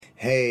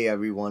Hey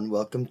everyone,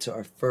 welcome to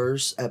our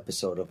first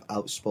episode of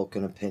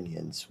Outspoken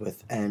Opinions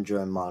with Andrew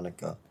and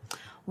Monica.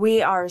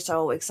 We are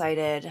so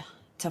excited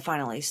to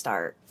finally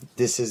start.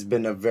 This has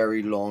been a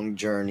very long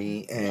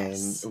journey, and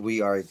Yes. we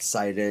are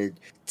excited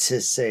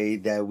to say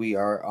that we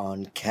are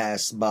on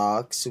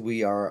Castbox,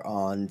 we are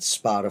on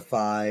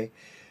Spotify,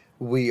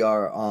 we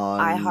are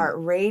on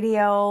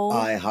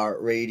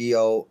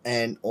iHeartRadio,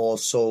 and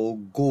also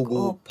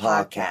Google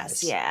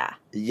Podcasts. Yeah.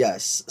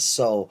 Yes,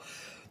 so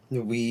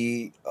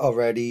we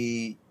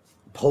already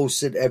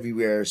posted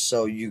everywhere,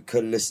 so you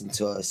could listen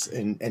to us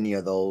in any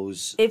of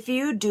those. If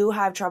you do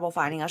have trouble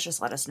finding us,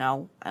 just let us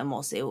know and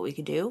we'll see what we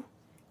could do.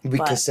 We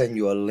could send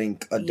you a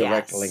link, a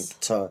direct Yes. link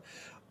to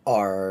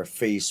our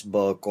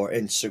Facebook or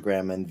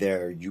Instagram, and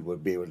there you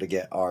would be able to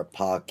get our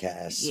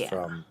podcast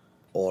from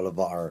all of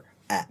our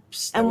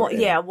apps. And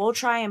we'll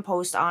try and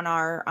post on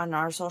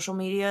our social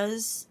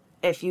medias.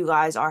 If you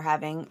guys are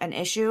having an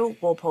issue,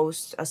 we'll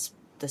post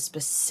the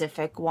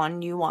specific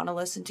one you want to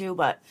listen to,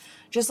 but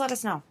just let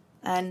us know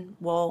and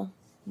we'll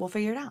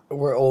figure it out.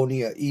 We're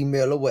only an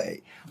email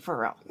away. For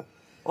real.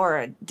 Or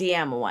a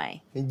DM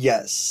away.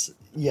 Yes.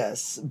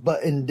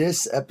 But in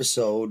this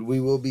episode, we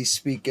will be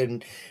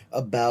speaking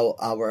about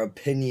our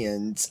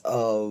opinions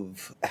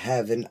of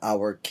having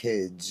our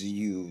kids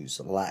use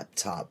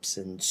laptops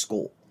in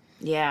school.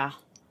 Yeah.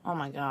 Oh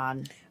my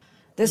God.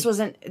 This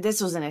was an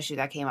issue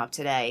that came up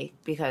today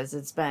because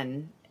it's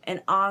been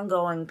an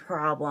ongoing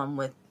problem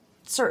with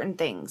certain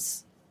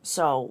things.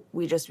 So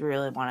we just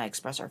really want to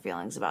express our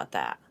feelings about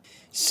that.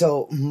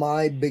 So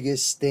my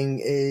biggest thing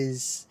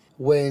is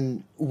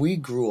when we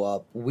grew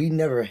up, we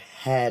never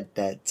had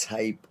that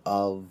type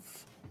of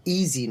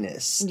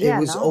easiness. Yeah,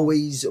 it was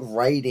always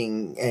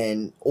writing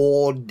and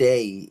all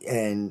day,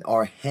 and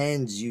our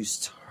hands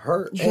used to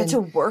hurt. You had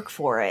to work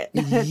for it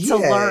to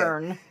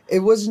learn. It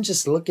wasn't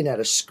just looking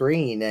at a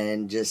screen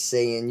and just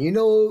saying,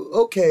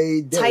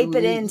 okay. Type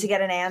it in to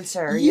get an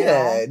answer.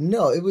 Yeah,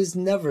 no, it was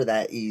never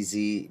that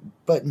easy.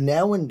 But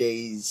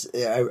nowadays,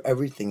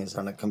 everything is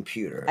on a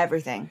computer.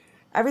 Everything's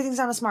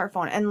on a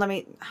smartphone. And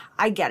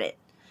I get it.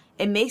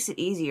 It makes it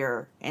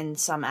easier in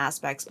some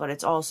aspects, but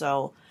it's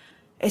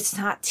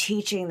not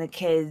teaching the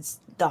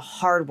kids the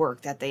hard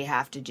work that they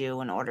have to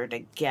do in order to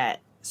get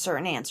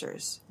certain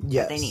answers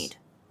that they need.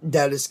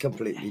 That is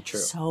completely true.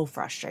 So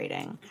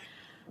frustrating.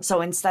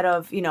 So instead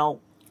of,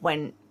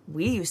 when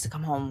we used to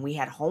come home, we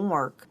had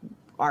homework,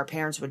 our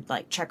parents would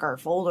check our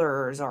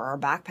folders or our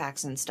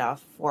backpacks and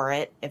stuff for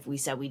it if we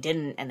said we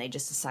didn't and they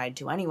just decided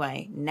to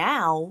anyway.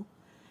 Now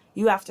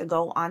you have to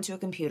go onto a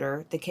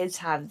computer. The kids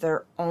have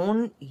their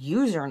own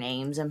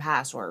usernames and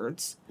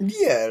passwords.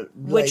 Yeah.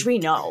 Which we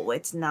know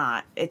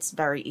it's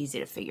very easy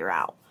to figure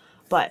out.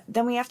 But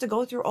then we have to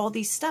go through all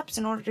these steps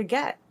in order to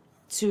get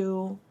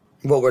to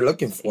what we're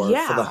looking for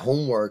the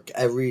homework.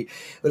 I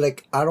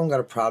don't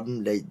got a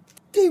problem. They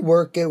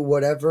work it,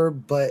 whatever,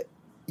 but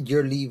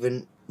you're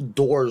leaving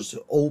doors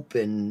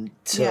open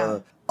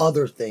to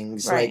other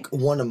things. Right. Like,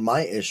 one of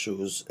my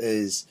issues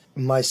is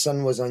my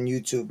son was on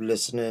YouTube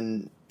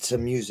listening to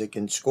music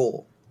in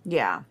school.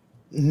 Yeah.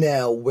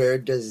 Now, where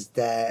does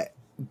that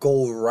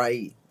go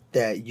right?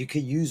 That you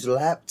could use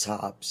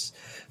laptops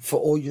for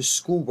all your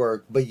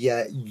schoolwork, but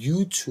yet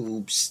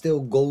YouTube still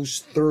goes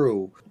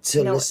through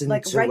to listen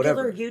to regular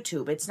whatever.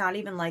 YouTube. It's not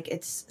even like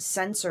it's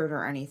censored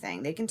or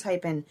anything. They can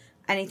type in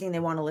anything they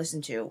want to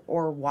listen to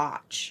or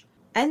watch.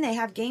 And they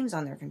have games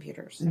on their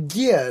computers.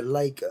 Yeah,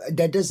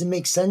 that doesn't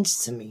make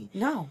sense to me.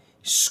 No.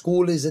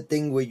 School is a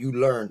thing where you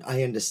learn.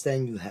 I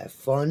understand you have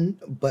fun,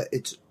 but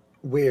it's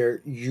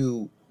where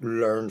you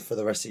learn for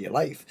the rest of your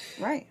life.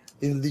 Right.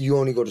 You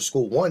only go to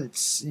school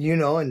once,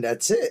 and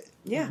that's it.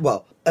 Yeah.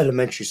 Well,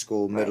 elementary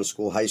school, middle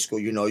school, high school,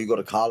 you go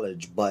to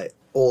college, but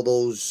all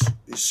those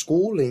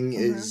schooling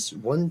is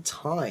one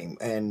time,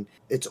 and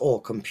it's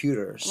all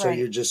computer. So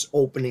you're just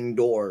opening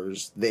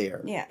doors there.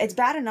 Yeah. It's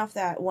bad enough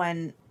that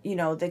when,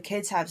 the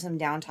kids have some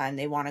downtime,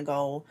 they want to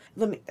go,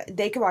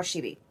 they could watch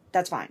TV.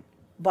 That's fine.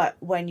 But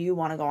when you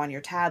want to go on your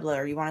tablet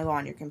or you want to go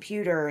on your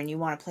computer and you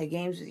want to play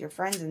games with your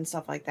friends and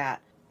stuff like that,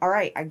 all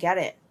right, I get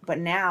it. But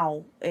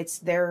now it's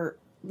their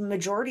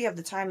majority of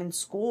the time in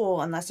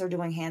school, unless they're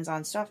doing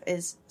hands-on stuff,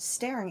 is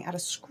staring at a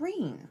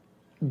screen.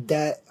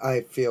 That,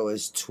 I feel,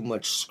 is too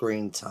much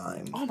screen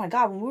time. Oh my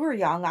God, when we were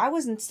young, I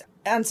wasn't,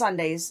 on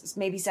Sundays,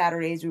 maybe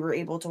Saturdays, we were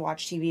able to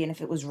watch TV, and if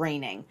it was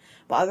raining.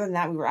 But other than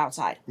that, we were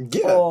outside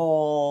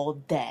all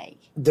day.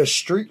 The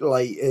street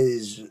light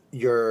is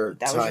your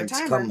time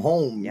to come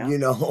home. Yeah.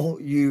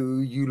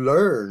 You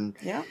learn.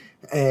 Yeah.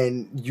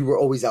 And you were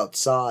always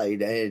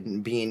outside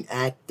and being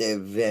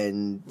active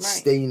and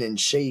staying in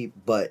shape.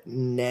 But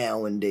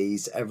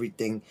nowadays,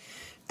 everything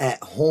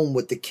at home,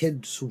 what the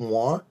kids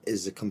want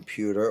is a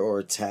computer or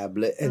a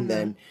tablet. And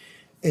then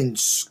in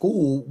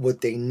school, what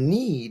they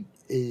need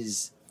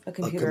is a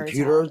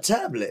computer or a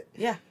tablet.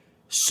 Yeah.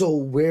 So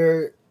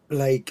where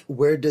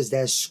does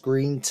that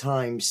screen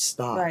time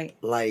stop?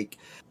 Right.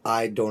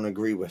 I don't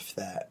agree with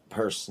that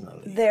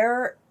personally.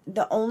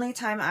 The only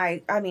time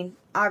I mean,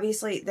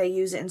 obviously they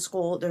use it in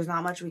school. There's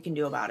not much we can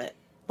do about it.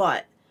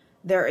 But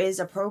there is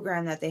a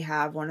program that they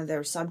have. One of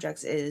their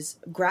subjects is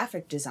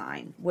graphic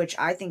design, which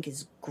I think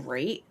is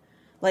great.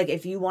 Like,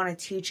 if you want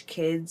to teach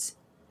kids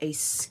a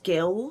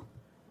skill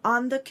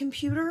on the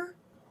computer,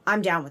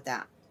 I'm down with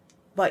that.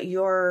 But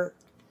you're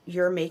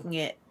making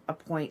it a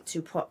point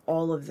to put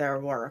all of their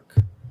work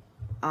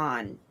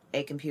on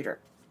a computer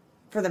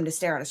for them to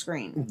stare at a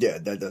screen. Yeah,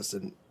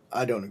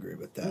 I don't agree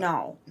with that.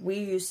 No, we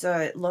used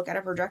to look at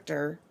a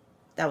projector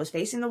that was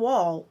facing the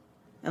wall,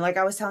 and like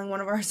I was telling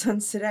one of our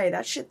sons today,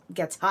 that shit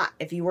gets hot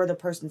if you were the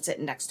person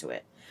sitting next to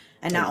it.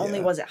 And not only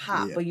was it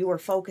hot, but you were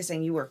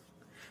focusing, you were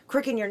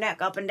cricking your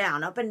neck up and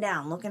down,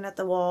 looking at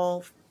the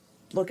wall,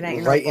 looking at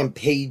your writing notebook.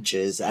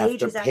 pages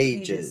after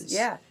pages.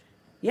 Yeah.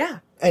 Yeah.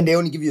 And they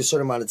only give you a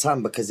certain amount of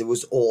time because it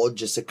was all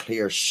just a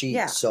clear sheet.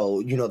 Yeah.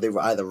 So, they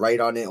would either write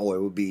on it or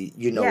it would be,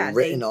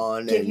 written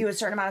on. Give you a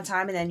certain amount of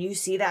time and then you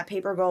see that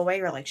paper go away.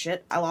 You're like,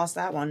 shit, I lost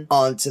that one.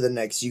 On to the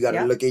next. You got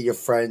to look at your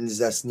friends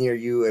that's near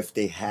you if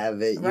they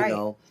have it, you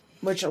know.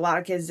 Which a lot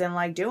of kids didn't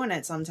like doing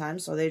it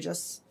sometimes. So they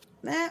just,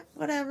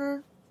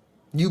 whatever.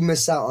 You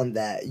miss out on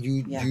that.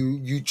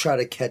 You try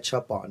to catch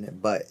up on it.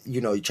 But,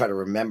 you try to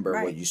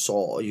remember what you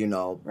saw,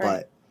 Right.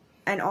 But.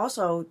 And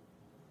also,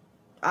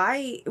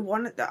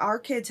 our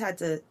kids had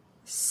to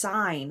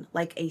sign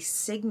like a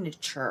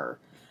signature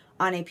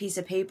on a piece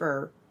of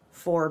paper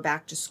for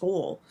back to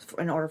school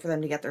in order for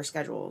them to get their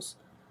schedules.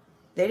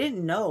 They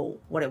didn't know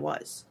what it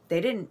was.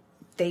 They're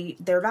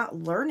not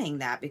learning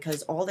that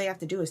because all they have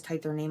to do is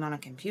type their name on a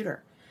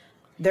computer.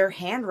 Their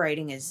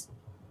handwriting is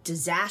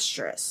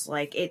disastrous.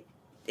 Like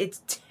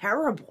it's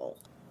terrible.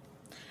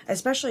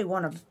 Especially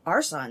one of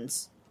our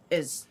sons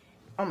is,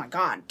 oh my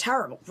God,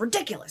 terrible,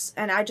 ridiculous.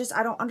 And I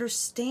don't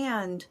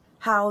understand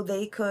how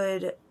they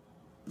could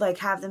like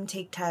have them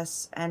take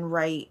tests and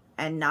write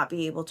and not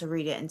be able to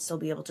read it and still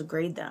be able to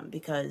grade them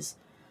because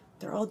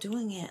they're all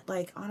doing it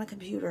like on a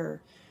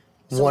computer.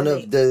 So one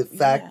of the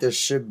factors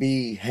should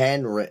be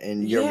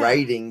handwritten. Your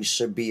writing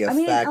should be a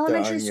factor. In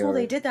elementary school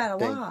they did that a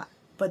lot,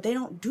 but they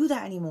don't do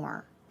that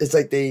anymore. It's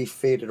like they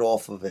faded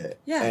off of it.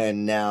 Yeah.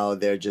 And now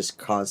they're just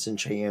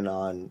concentrating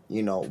on,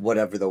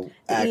 whatever the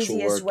actual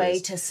work is. Easiest way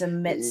to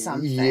submit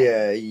something.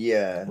 Yeah,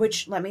 yeah.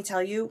 Which, let me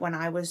tell you, when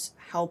I was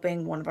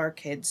helping one of our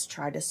kids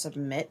try to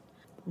submit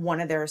one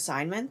of their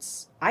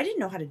assignments, I didn't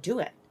know how to do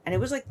it. And it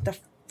was like the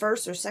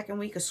first or second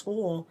week of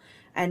school,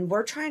 and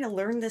we're trying to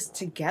learn this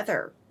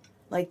together.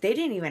 Like, they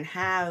didn't even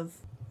have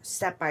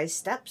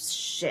step-by-step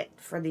shit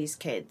for these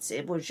kids.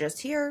 It was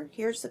just,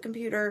 here's the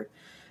computer.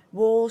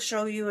 We'll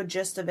show you a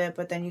gist of it,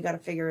 but then you got to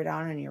figure it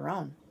out on your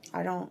own.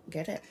 I don't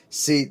get it.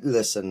 See,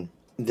 listen,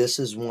 this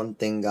is one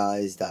thing,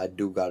 guys, that I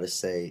do got to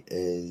say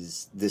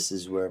is this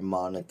is where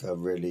Monica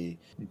really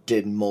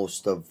did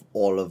most of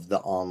all of the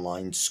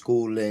online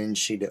schooling.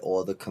 She did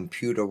all the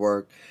computer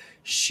work.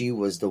 She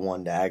was the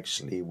one that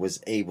actually was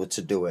able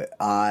to do it.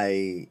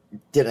 I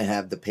didn't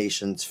have the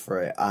patience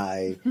for it.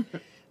 I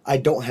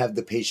don't have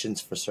the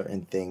patience for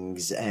certain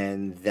things,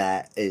 and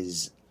that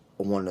is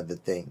one of the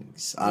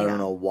things. I don't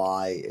know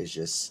why. It's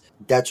just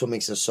that's what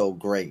makes it so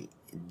great.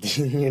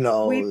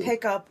 We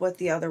pick up what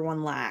the other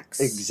one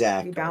lacks.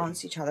 Exactly. We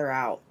balance each other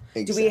out.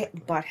 Exactly. Do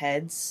we butt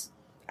heads?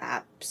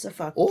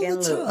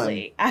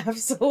 Absolutely.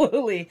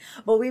 Absolutely.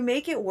 But we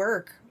make it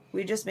work.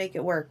 We just make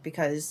it work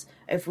because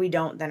if we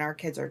don't, then our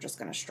kids are just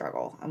going to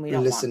struggle, and we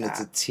don't want that. It's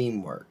a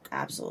teamwork.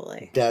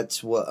 Absolutely.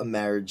 That's what a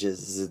marriage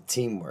is a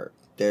teamwork.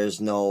 This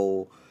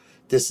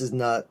is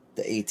not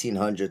the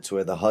 1800s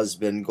where the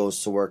husband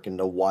goes to work and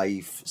the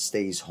wife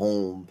stays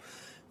home.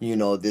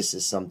 This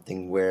is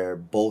something where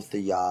both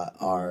of y'all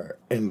are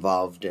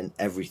involved in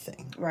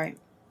everything. Right.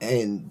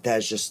 And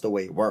that's just the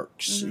way it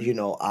works.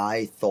 Mm-hmm.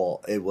 I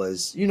thought it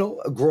was,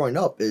 growing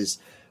up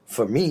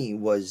for me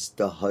was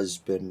the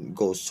husband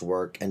goes to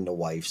work and the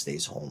wife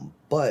stays home.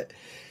 But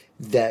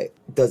that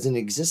doesn't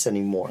exist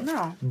anymore.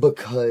 No.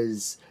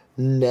 Because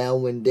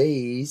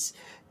nowadays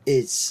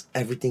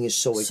everything is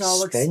so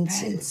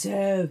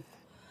expensive.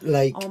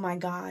 Like, oh my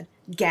God.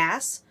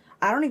 Gas.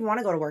 I don't even want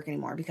to go to work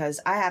anymore because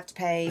I have to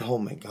pay. Oh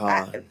my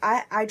God.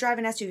 I drive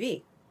an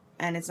SUV,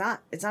 and it's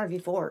not a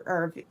V4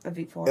 or a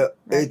V4. Right?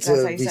 It's a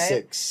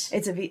V6.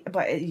 It's a V,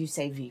 but you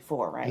say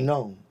V4, right?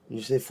 No,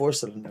 you say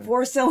 4-cylinder.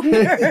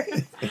 4-cylinder.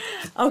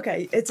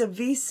 Okay, it's a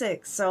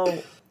V6.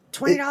 So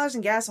 $20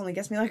 in gas only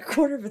gets me like a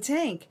quarter of a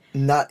tank.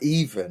 Not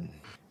even.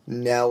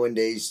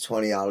 Nowadays,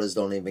 $20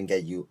 don't even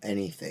get you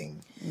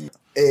anything.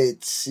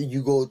 It's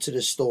you go to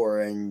the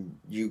store and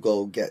you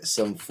go get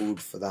some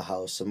food for the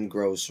house, some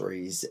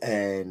groceries,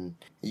 and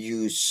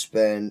you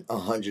spend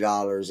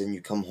 $100 and you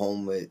come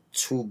home with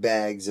 2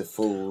 bags of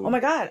food. Oh my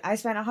God! I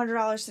spent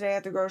 $100 today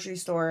at the grocery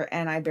store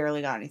and I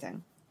barely got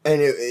anything. And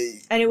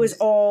it was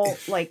all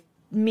like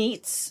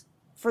meats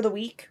for the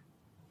week.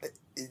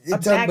 It's a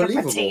bag of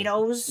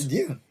potatoes.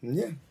 Yeah,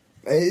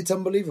 it's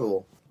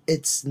unbelievable.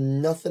 It's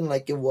nothing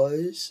like it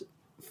was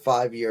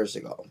 5 years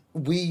ago.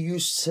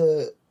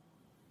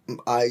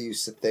 I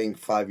used to think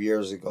 5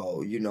 years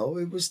ago,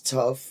 it was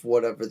tough,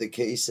 whatever the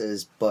case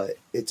is, but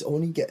it's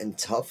only getting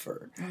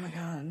tougher. Oh my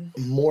God.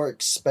 More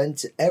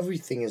expensive.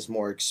 Everything is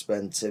more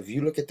expensive.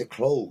 You look at the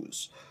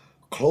clothes.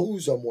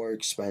 clothes are more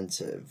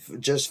expensive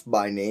just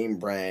by name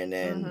brand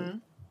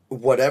and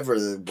whatever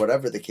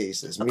the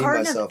case is. A Me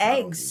carton myself, of I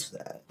don't eggs. use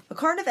that. A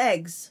carton of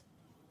eggs.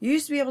 You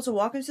used to be able to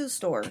walk into the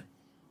store,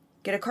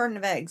 get a carton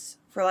of eggs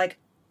for like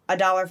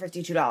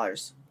 $1.50,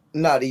 $2.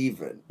 Not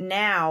even.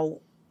 Now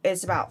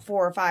it's about $4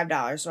 or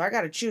 $5. So I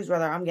got to choose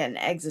whether I'm getting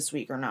eggs this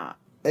week or not.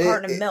 A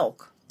carton of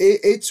milk.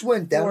 It's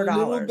went down $4. a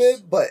little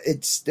bit, but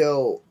it's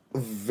still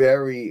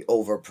very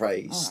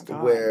overpriced. Oh my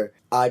God. Where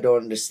I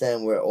don't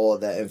understand where all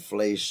that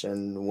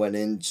inflation went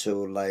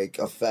into, like,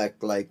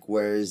 affect, like,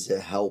 where is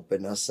it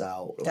helping us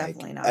out?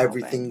 Definitely like, not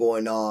everything helping.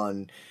 going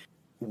on.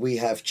 We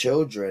have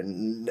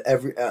children.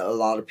 A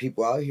lot of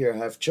people out here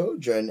have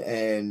children,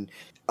 and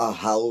a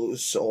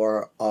house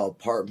or a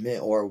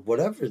apartment or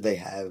whatever they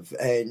have,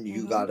 and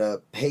you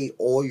gotta pay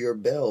all your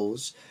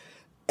bills,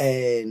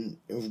 and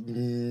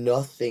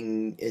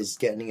nothing is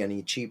getting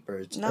any cheaper.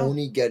 It's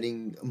only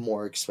getting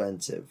more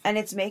expensive. And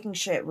it's making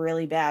shit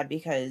really bad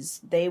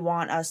because they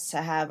want us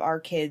to have our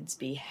kids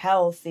be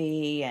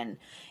healthy and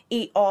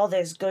eat all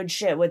this good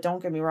shit. But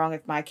don't get me wrong,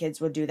 if my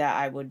kids would do that,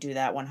 I would do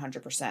that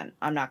 100%.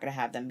 I'm not going to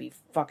have them be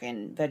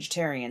fucking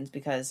vegetarians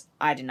because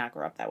I did not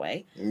grow up that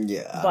way.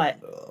 Yeah.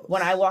 But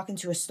when I walk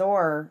into a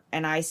store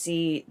and I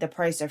see the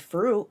price of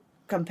fruit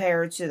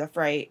compared to the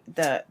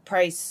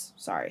price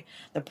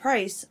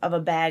of a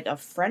bag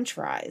of French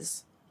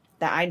fries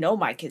that I know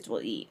my kids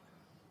will eat,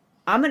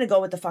 I'm going to go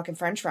with the fucking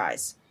French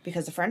fries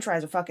because the French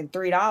fries are fucking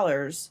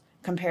 $3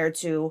 compared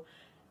to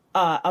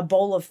a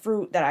bowl of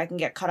fruit that I can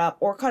get cut up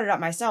or cut it up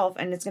myself,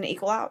 and it's going to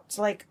equal out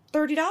to like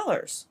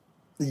 $30.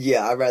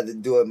 Yeah, I'd rather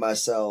do it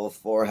myself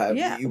or have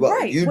you. Well,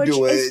 right. you Which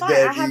do is it. fine.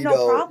 Then, I have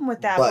no problem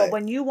with that. But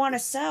when you want to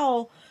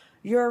sell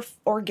your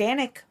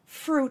organic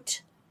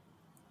fruit,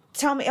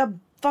 tell me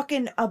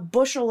a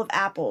bushel of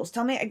apples.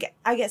 Tell me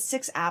I get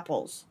 6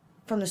 apples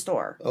from the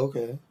store.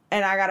 Okay.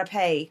 And I gotta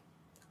pay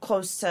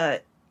close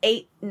to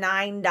 $8,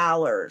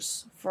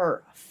 $9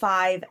 for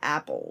 5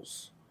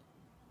 apples.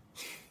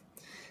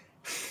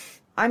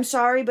 I'm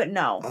sorry, but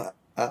no.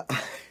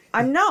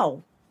 I'm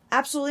no.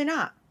 Absolutely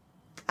not.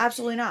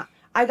 Absolutely not.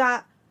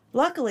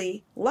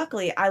 Luckily,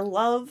 I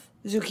love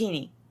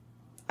zucchini.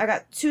 I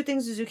got 2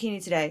 things of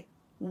zucchini today.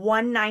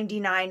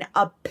 $1.99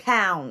 a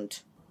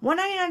pound.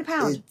 $1.99 a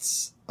pound.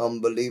 It's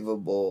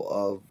unbelievable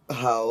of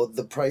how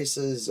the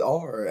prices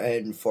are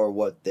and for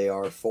what they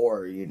are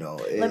for, you know.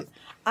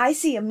 I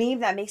see a meme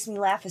that makes me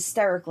laugh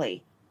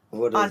hysterically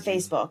on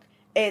Facebook.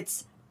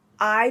 It's,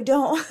 I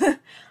don't,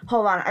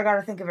 hold on, I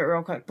gotta think of it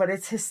real quick, but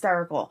it's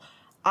hysterical.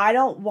 I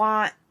don't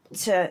want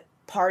to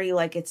party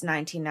like it's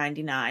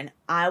 $19.99.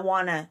 I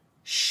want to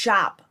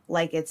shop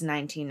like it's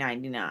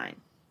 $19.99.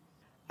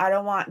 I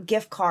don't want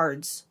gift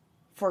cards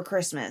for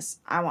Christmas.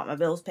 I want my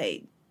bills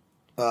paid.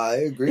 I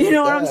agree. You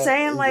know what I'm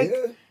saying? Like,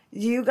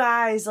 you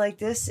guys,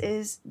 like,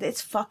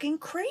 it's fucking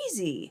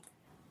crazy.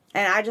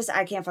 And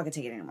I can't fucking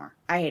take it anymore.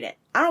 I hate it.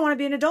 I don't want to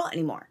be an adult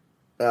anymore.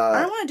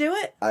 I don't want to do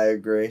it. I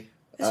agree.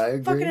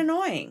 It's fucking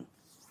annoying.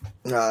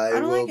 I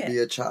don't will like be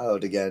a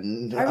child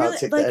again. I'll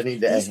take that any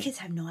day. These kids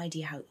have no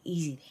idea how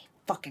easy they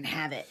fucking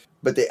have it.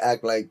 But they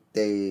act like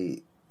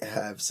they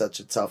have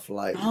such a tough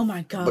life. Oh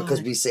my God.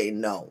 Because we say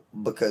no.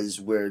 Because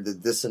we're the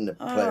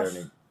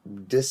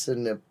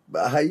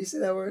how you say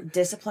that word?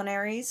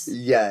 Disciplinaries?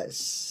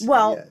 Yes.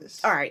 Well,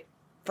 yes. all right.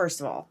 First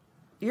of all,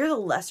 you're the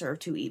lesser of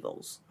 2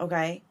 evils,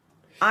 okay?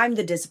 I'm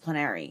the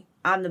disciplinary.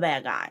 I'm the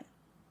bad guy.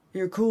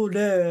 You're cool,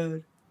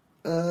 Dad.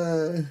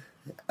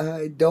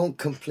 I don't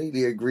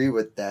completely agree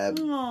with that,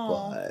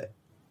 but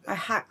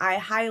I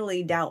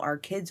highly doubt our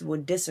kids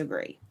would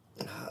disagree.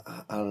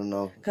 I don't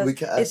know.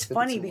 Because it's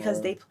funny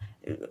because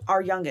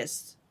our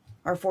youngest,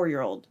 our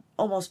 4-year-old,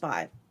 almost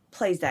 5,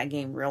 plays that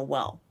game real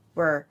well.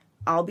 Where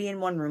I'll be in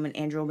one room and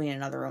Andrew will be in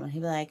another room and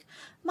he'll be like,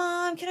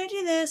 Mom, can I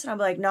do this? And I'll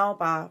be like, no,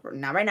 Pa,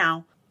 not right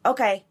now.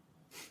 Okay.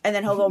 And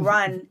then he'll go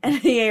run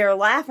and you're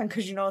laughing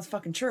because you know it's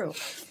fucking true.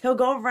 He'll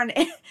go run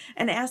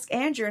and ask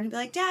Andrew and he'll be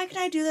like, Dad, can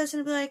I do this? And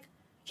he'll be like,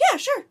 yeah,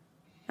 sure.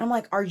 And I'm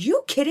like, are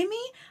you kidding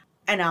me?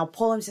 And I'll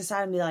pull him to the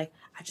side and be like,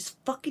 I just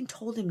fucking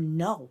told him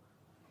no.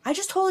 I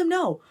just told him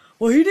no.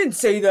 Well, he didn't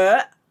say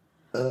that.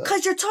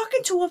 Because you're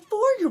talking to a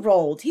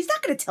 4-year-old. He's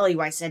not going to tell you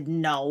I said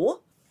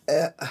no.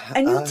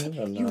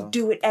 And you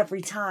do it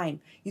every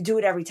time. You do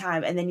it every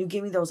time. And then you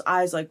give me those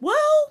eyes like,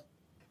 well.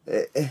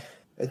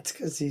 It's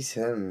because he's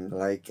him.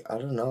 Like, I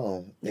don't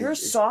know. You're a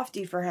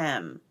softie for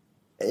him.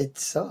 It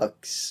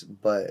sucks,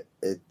 but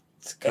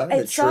it's kind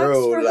It of sucks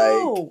true. for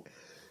like,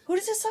 who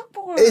does it suck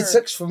for? It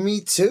sucks for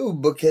me too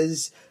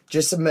because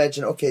just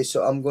imagine. Okay,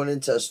 so I'm going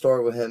into a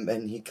store with him,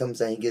 and he comes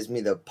and he gives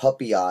me the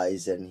puppy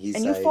eyes, and he's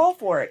and like, you fall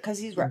for it because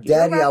he's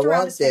Daddy, I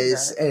want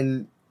this,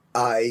 and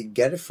I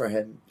get it for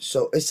him.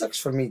 So it sucks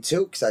for me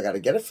too because I got to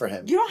get it for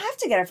him. You don't have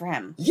to get it for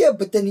him. Yeah,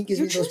 but then he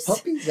gives me those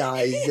puppy's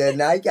eyes,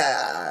 and I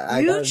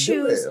gotta choose.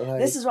 do it. Like,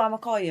 this is what I'm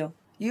gonna call you.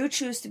 You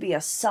choose to be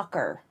a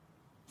sucker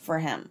for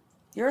him.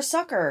 You're a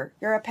sucker.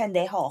 You're a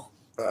pendejo.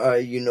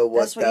 You know what?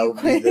 That's what that you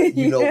would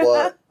be you know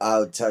what?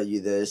 I'll tell you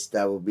this.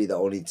 That would be the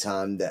only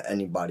time that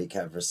anybody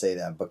can ever say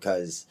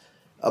that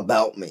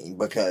about me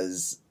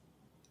because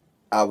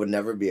I would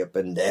never be a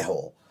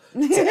pendejo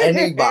to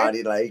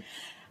anybody. Like,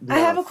 I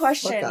have a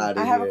question.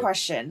 A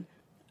question.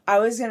 I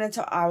was gonna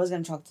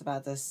talk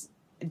about this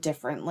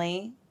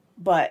differently,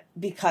 but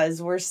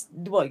because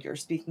you're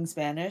speaking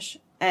Spanish,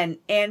 and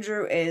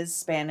Andrew is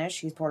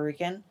Spanish. He's Puerto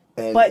Rican,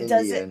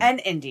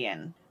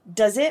 Indian.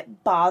 Does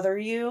it bother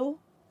you?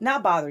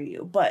 Not bother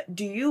you, but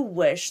do you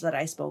wish that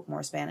I spoke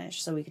more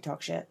Spanish so we could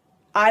talk shit?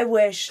 I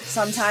wish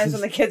sometimes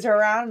when the kids are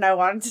around and I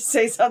wanted to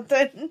say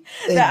something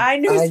that I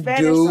knew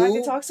Spanish so I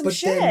could talk some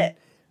shit.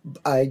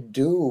 I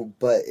do,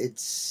 but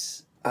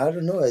I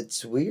don't know,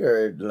 it's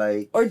weird.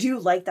 Like, or do you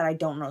like that I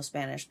don't know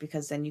Spanish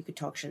because then you could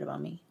talk shit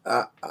about me?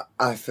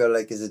 I feel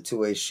like it's a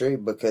two-way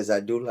street because I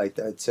do like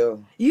that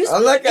too.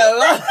 I'm not gonna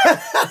lie.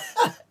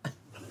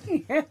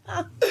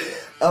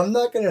 I'm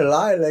not gonna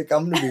lie. Like,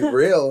 I'm gonna be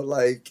real.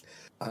 Like,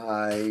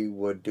 I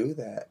would do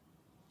that.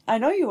 I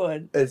know you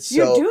would.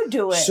 You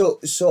do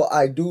it. So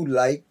I do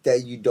like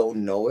that you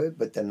don't know it,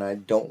 but then I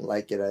don't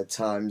like it at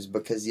times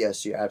because,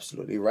 yes, you're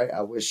absolutely right.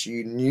 I wish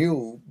you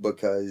knew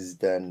because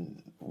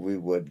then we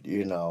would,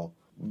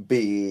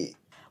 be...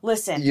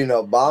 Listen,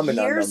 bombing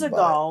years on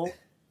them.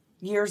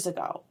 Years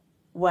ago,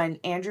 when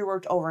Andrew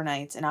worked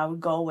overnights and I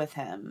would go with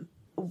him,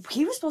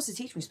 he was supposed to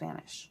teach me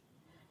Spanish.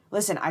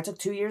 Listen, I took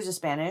 2 years of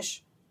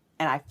Spanish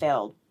and I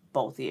failed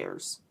both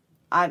years.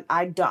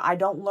 I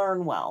don't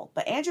learn well,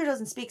 but Andrew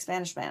doesn't speak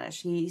Spanish.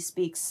 He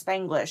speaks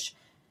Spanglish,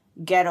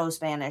 ghetto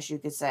Spanish, you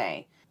could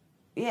say.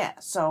 Yeah,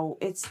 so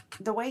it's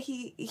the way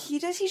he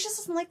just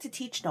doesn't like to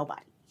teach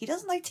nobody. He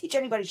doesn't like to teach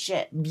anybody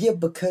shit. Yeah,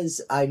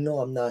 because I know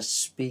I'm not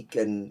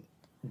speaking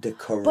the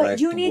correct way. But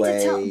you need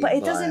to tell. But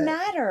it doesn't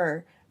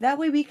matter. That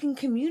way we can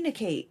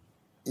communicate.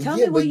 Tell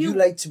me what you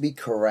like to be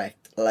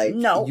correct. Like,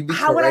 no,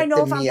 how would I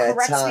know if I'm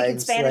correct speaking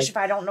Spanish if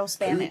I don't know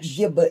Spanish?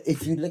 Yeah, but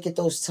if you look at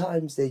those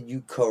times that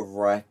you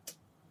correct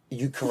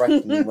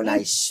me when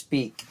I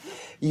speak,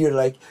 you're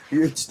like,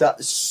 it's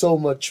not so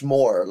much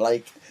more.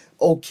 Like,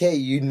 okay,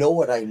 you know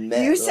what I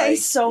meant. You say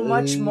so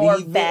much more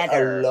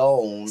better. Leave it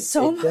alone.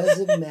 It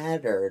doesn't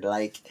matter.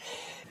 Like,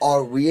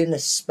 are we in a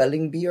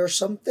spelling bee or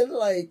something?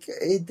 Like,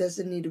 it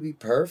doesn't need to be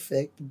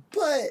perfect,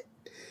 but...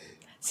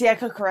 See, I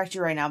could correct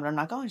you right now, but I'm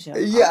not going to.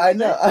 Yeah, I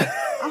know.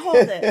 I'll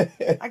hold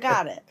it. I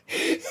got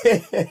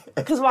it.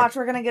 Because watch,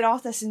 we're going to get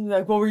off this and be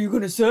like, what were you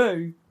going to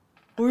say?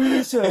 What were you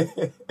going to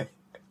say?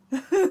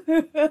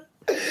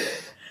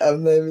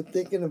 I'm not even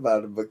thinking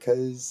about it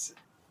because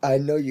I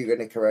know you're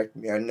going to correct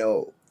me. I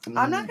know.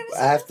 I'm not going to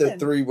say after nothing.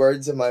 3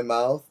 words in my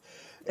mouth,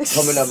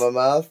 coming out my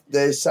mouth,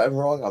 there's something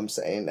wrong I'm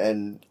saying.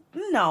 And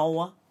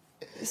no.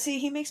 See,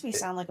 he makes me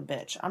sound like a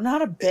bitch. I'm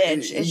not a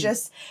bitch. It's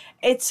just,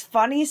 it's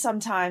funny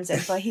sometimes,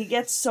 but he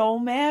gets so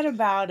mad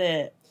about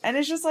it. And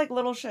it's just like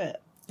little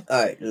shit.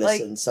 All right,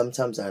 listen,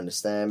 sometimes I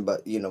understand,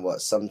 but you know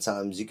what?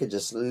 Sometimes you could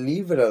just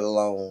leave it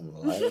alone.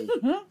 Like,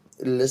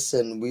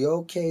 listen, we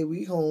okay,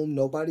 we home,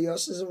 nobody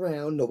else is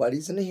around,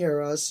 nobody's gonna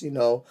hear us,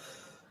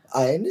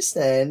 I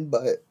understand,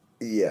 but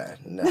yeah,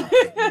 nah.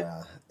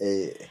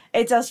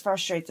 It does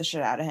frustrate the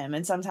shit out of him,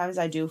 and sometimes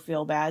I do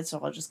feel bad,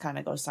 so I'll just kind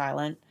of go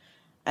silent,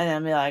 and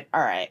then be like,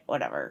 alright,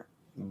 whatever.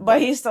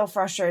 But he's still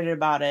frustrated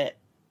about it,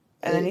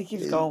 and then he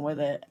keeps going with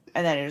it,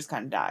 and then it just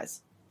kind of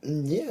dies.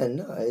 Yeah,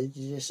 no, it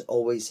just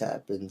always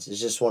happens.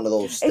 It's just one of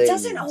those things. It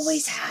doesn't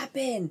always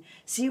happen.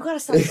 See, you gotta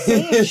stop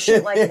saying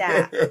shit like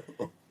that.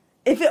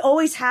 If it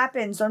always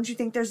happens, don't you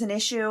think there's an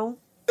issue?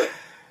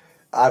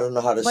 I don't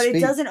know how to speak. But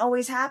it doesn't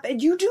always happen.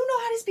 You do know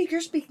how to speak.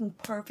 You're speaking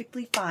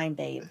perfectly fine,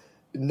 babe.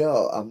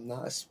 No, I'm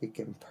not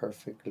speaking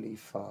perfectly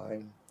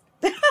fine.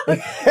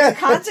 You're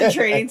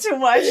concentrating too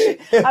much.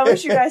 I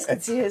wish you guys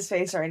could see his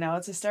face right now.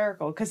 It's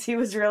hysterical. Because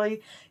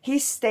he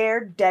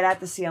stared dead at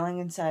the ceiling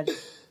and said,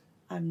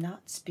 I'm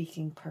not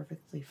speaking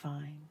perfectly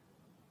fine.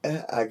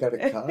 I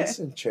gotta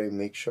concentrate,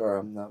 make sure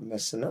I'm not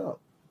messing up.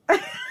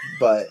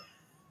 But...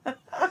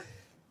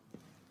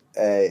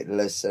 Hey,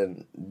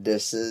 listen,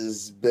 this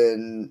has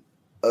been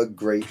a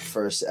great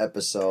first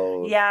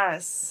episode.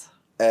 Yes.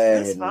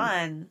 And it's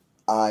fun.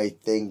 I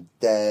think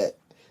that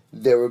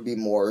there will be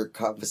more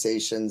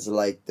conversations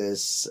like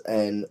this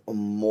and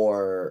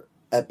more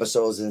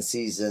episodes and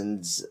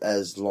seasons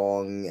as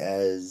long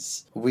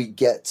as we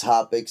get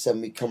topics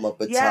and we come up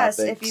with topics. Yes,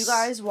 if you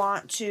guys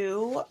want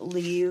to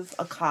leave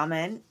a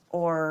comment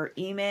or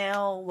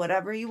email,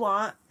 whatever you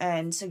want,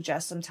 and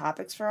suggest some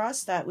topics for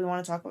us that we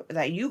want to talk about,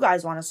 that you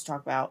guys want us to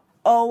talk about,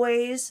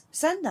 always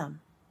send them.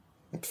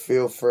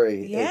 Feel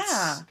free.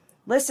 Yeah.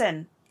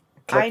 Listen,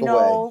 I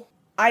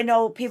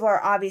know people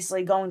are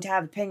obviously going to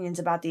have opinions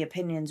about the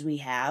opinions we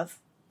have,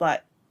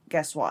 but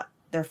guess what?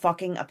 They're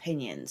fucking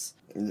opinions.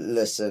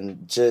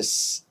 Listen,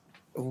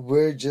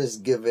 we're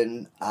just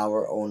giving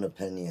our own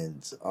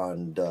opinions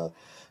on the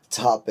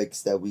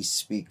topics that we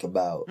speak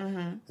about.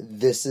 Mm-hmm.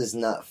 This is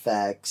not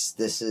facts.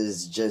 This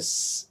is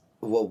just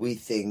what we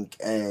think,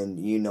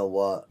 and you know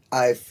what?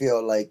 I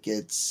feel like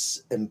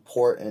it's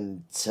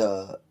important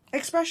to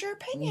express your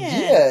opinion.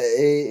 Yeah,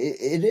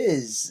 it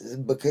is,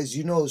 because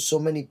so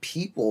many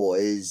people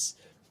is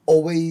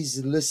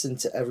always listen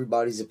to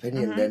everybody's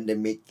opinion, then they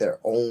make their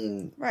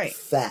own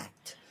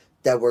fact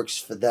that works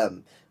for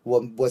them.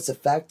 what's a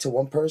fact to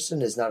one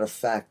person is not a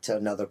fact to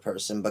another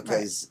person,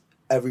 because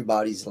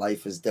everybody's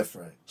life is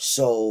different.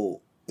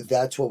 So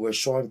that's what we're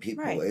showing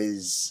people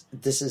is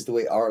this is the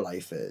way our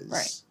life is.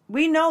 Right.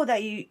 We know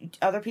that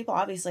other people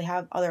obviously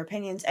have other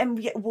opinions,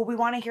 and will we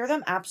want to hear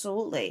them?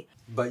 Absolutely.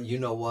 But you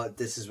know what?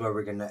 This is where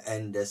we're going to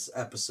end this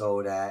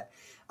episode at.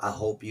 I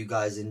hope you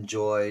guys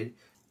enjoyed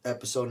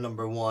episode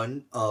number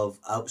 1 of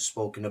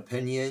Outspoken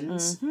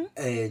Opinions.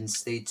 And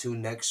stay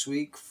tuned next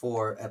week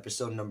for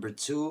episode number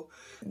 2.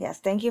 Yes,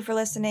 thank you for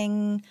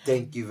listening.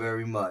 Thank you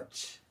very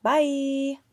much. Bye.